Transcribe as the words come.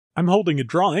I'm holding a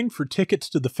drawing for tickets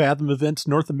to the Fathom Events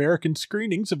North American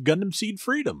screenings of Gundam Seed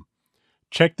Freedom.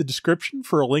 Check the description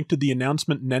for a link to the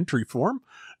announcement and entry form.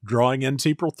 Drawing ends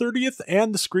April 30th,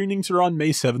 and the screenings are on May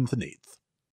 7th and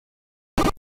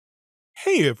 8th.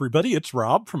 Hey everybody, it's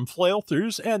Rob from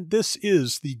Flailthroughs, and this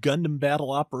is the Gundam Battle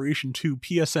Operation 2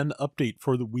 PSN update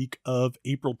for the week of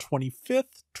April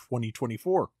 25th,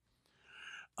 2024.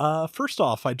 First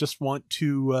off, I just want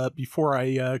to, before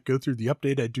I go through the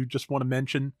update, I do just want to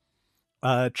mention,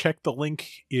 check the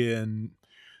link in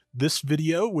this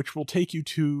video, which will take you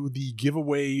to the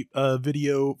giveaway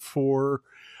video for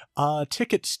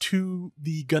tickets to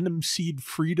the Gundam Seed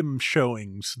Freedom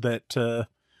showings that Bandai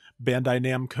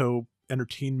Namco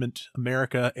Entertainment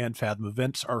America and Fathom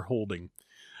Events are holding.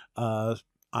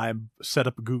 I've set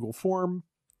up a Google form,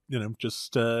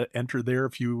 just enter there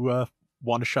if you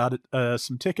want a shot at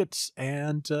some tickets,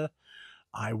 and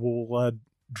I will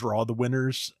draw the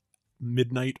winners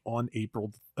midnight on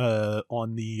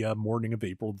the morning of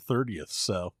April 30th,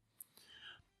 so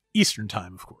Eastern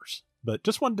time, of course. But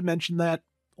just wanted to mention that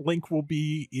link will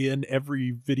be in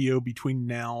every video between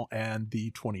now and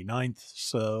the 29th,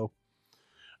 so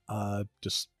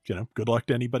just good luck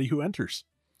to anybody who enters.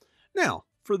 Now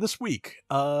for this week,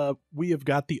 we have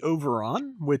got the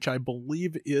Over.On, which I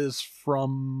believe is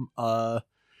from I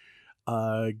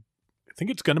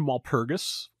think it's Gundam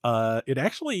Walpurgis. It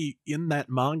actually, in that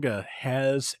manga,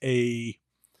 has a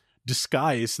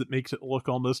disguise that makes it look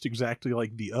almost exactly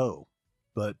like the O.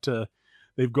 But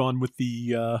they've gone with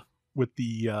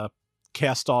the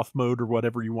cast-off mode, or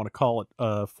whatever you want to call it,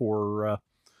 for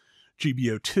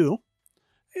GBO2.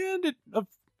 And it, of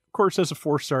course, as a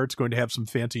 4-star, it's going to have some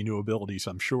fancy new abilities,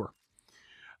 I'm sure.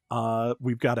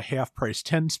 We've got a half-price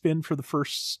 10 spin for the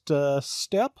first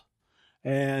step.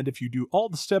 And if you do all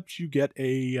the steps, you get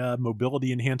a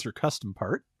mobility enhancer custom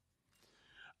part.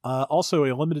 Also,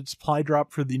 a limited supply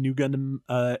drop for the new Gundam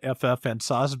FF and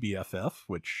Sosby FF,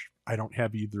 which I don't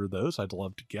have either of those. I'd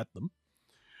love to get them.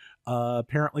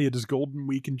 Apparently, it is Golden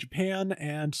Week in Japan,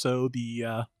 and so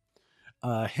the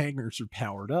hangars are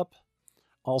powered up.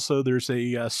 Also, there's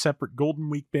a separate Golden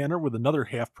Week banner with another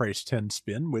half-price 10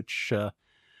 spin, which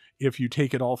if you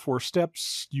take it all 4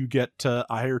 steps, you get a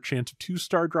higher chance of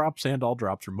 2-star drops, and all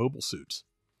drops are mobile suits.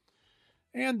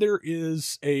 And there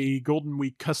is a Golden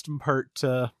Week custom part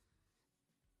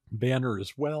banner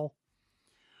as well.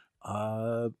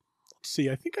 Let's see,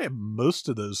 I think I have most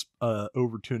of those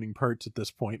overtuning parts at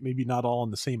this point, maybe not all on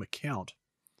the same account.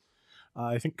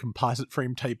 I think composite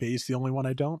frame type A is the only one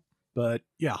I don't, but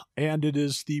yeah, and it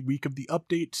is the week of the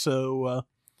update, so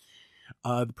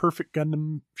the Perfect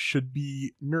Gundam should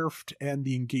be nerfed, and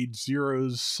the Engage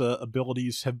Zero's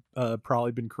abilities have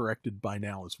probably been corrected by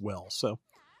now as well. So,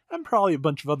 and probably a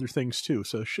bunch of other things too,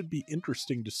 so it should be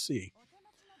interesting to see.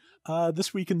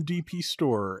 This week in the DP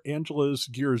store, Angelo's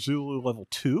Gear Zulu level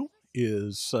 2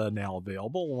 is now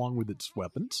available, along with its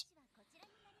weapons.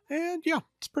 And yeah,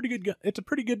 it's pretty good. It's a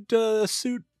pretty good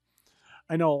suit.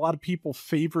 I know a lot of people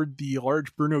favored the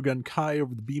large Bruno Gun Kai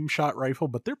over the beam shot rifle,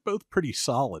 but they're both pretty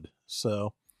solid.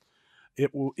 So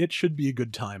it should be a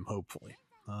good time, hopefully.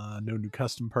 No new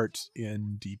custom parts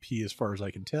in DP as far as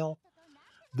I can tell.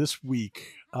 This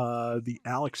week, the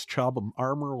Alex Chobham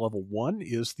Armor level 1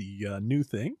 is the new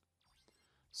thing.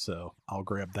 So I'll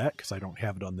grab that because I don't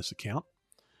have it on this account.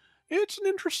 It's an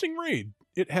interesting raid.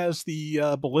 It has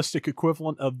the ballistic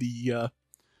equivalent of the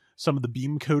some of the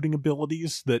beam coating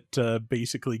abilities that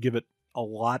basically give it a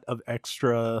lot of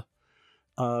extra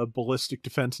ballistic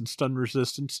defense and stun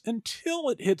resistance until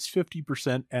it hits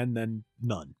 50% and then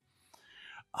none.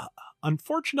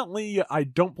 Unfortunately, I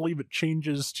don't believe it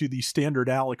changes to the standard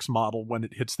Alex model when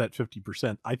it hits that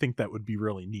 50%. I think that would be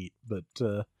really neat, but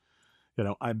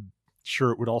I'm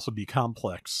sure it would also be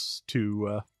complex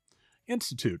to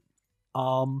institute.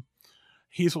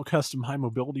 Hazel Custom High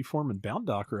Mobility Form and Bound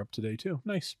Docker up today too.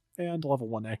 Nice. And level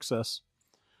 1 excess.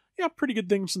 Yeah, pretty good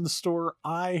things in the store.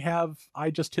 I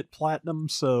just hit platinum,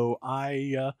 so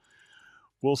I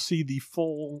will see the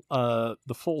full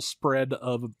spread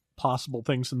of possible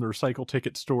things in the recycle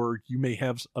ticket store. You may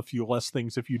have a few less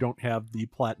things if you don't have the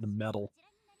platinum medal.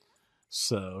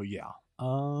 So yeah.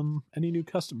 Any new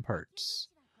custom parts?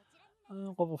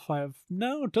 Level 5.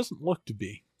 No, it doesn't look to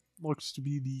be. Looks to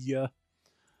be the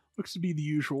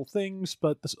usual things,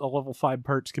 but level 5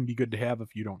 parts can be good to have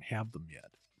if you don't have them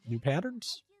yet. New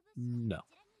patterns? No.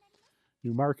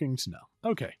 New markings? No.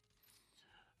 Okay.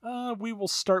 We will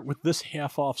start with this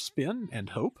half-off spin and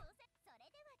hope.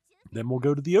 Then we'll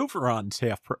go to the Over.On's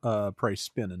half-price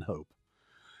spin and hope.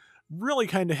 Really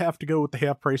kind of have to go with the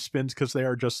half-price spins because they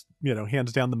are just,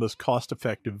 hands down the most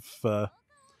cost-effective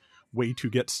way to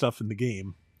get stuff in the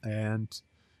game. And,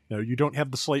 you don't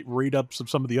have the slight rate-ups of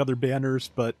some of the other banners,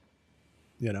 but,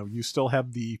 you still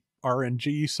have the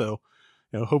RNG, so,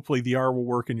 hopefully the R will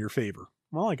work in your favor.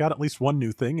 Well, I got at least one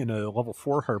new thing in a level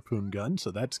 4 harpoon gun,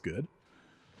 so that's good.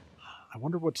 I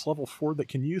wonder what's level 4 that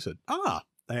can use it.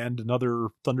 And another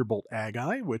Thunderbolt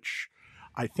Agi, which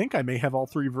I think I may have all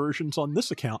 3 versions on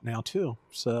this account now, too.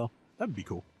 So, that'd be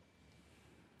cool.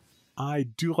 I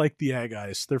do like the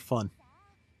Agis. They're fun.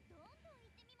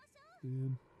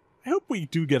 And I hope we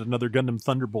do get another Gundam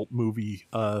Thunderbolt movie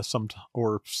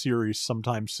or series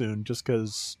sometime soon, just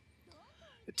because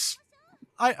it's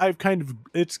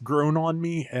grown on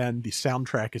me, and the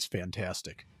soundtrack is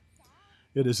fantastic.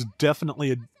 It is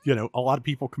definitely a lot of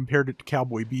people compared it to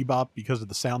Cowboy Bebop because of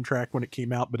the soundtrack when it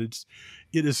came out, but it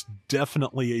is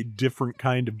definitely a different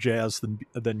kind of jazz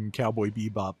than Cowboy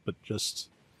Bebop, but just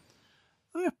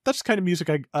that's the kind of music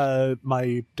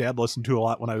my dad listened to a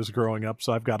lot when I was growing up,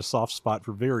 so I've got a soft spot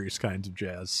for various kinds of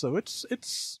jazz. So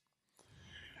it's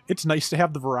nice to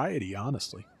have the variety,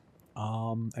 honestly.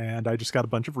 And I just got a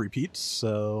bunch of repeats,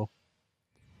 so...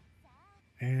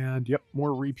 And, yep,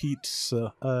 more repeats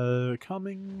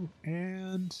coming,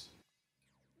 and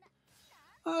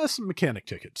some mechanic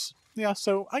tickets. Yeah,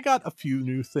 so I got a few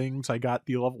new things. I got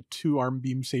the level 2 Arm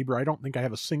Beam Saber. I don't think I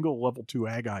have a single level 2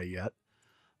 Agi yet.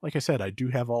 Like I said, I do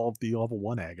have all of the level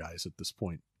 1 Agis at this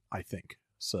point, I think.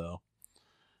 So,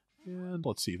 and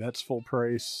let's see, that's full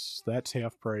price, that's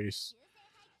half price.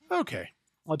 Okay,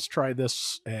 let's try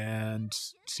this and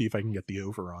see if I can get the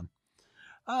Over.On.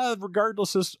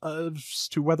 Regardless as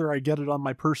to whether I get it on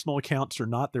my personal accounts or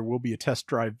not, there will be a test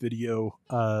drive video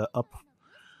up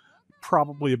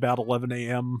probably about 11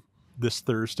 a.m. this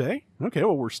Thursday. Okay,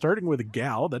 well, we're starting with a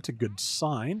Gal. That's a good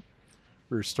sign.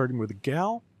 We're starting with a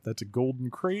Gal. That's a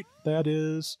golden crate. That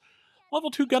is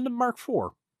level 2 Gundam Mark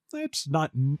IV. It's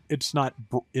not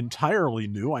entirely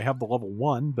new. I have the level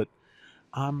 1, but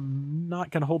I'm not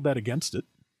going to hold that against it.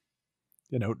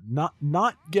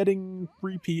 Not getting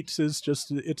repeats is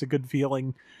just, it's a good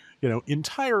feeling.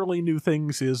 Entirely new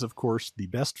things is, of course, the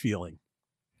best feeling.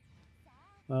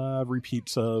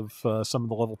 Repeats of some of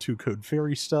the level 2 Code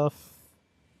Fairy stuff.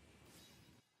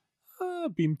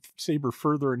 Beam Saber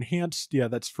Further Enhanced. Yeah,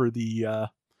 that's for the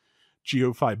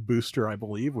Geo5 booster, I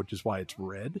believe, which is why it's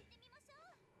red.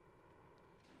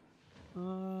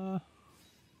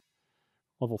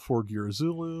 Level 4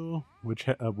 Girazulu, which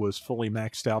was fully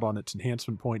maxed out on its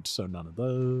enhancement points, so none of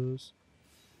those.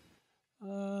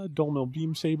 Dullmill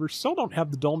Beam Saber. Still don't have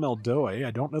the Dullmill Doe.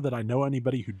 I don't know that I know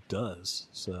anybody who does,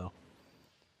 so...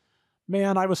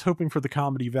 Man, I was hoping for the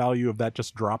comedy value of that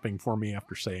just dropping for me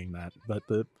after saying that, but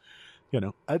the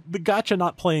gacha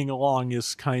not playing along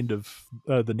is kind of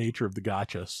the nature of the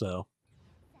gacha, so...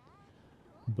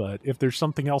 But if there's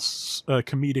something else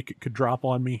comedic it could drop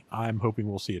on me, I'm hoping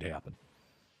we'll see it happen.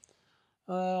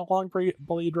 Long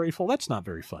blade rifle, that's not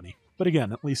very funny. But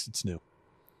again, at least it's new.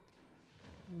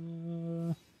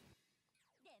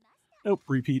 Nope,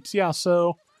 repeats. Yeah,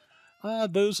 so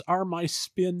those are my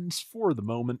spins for the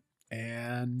moment.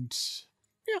 And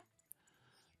yeah,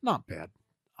 not bad.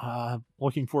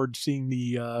 Looking forward to seeing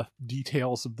the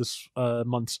details of this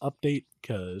month's update,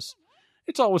 because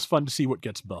it's always fun to see what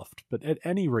gets buffed. But at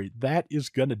any rate, that is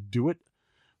going to do it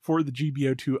for the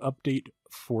GBO2 update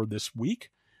for this week.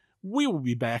 We will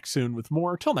be back soon with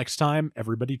more. Till next time,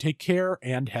 everybody take care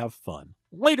and have fun.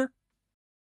 Later!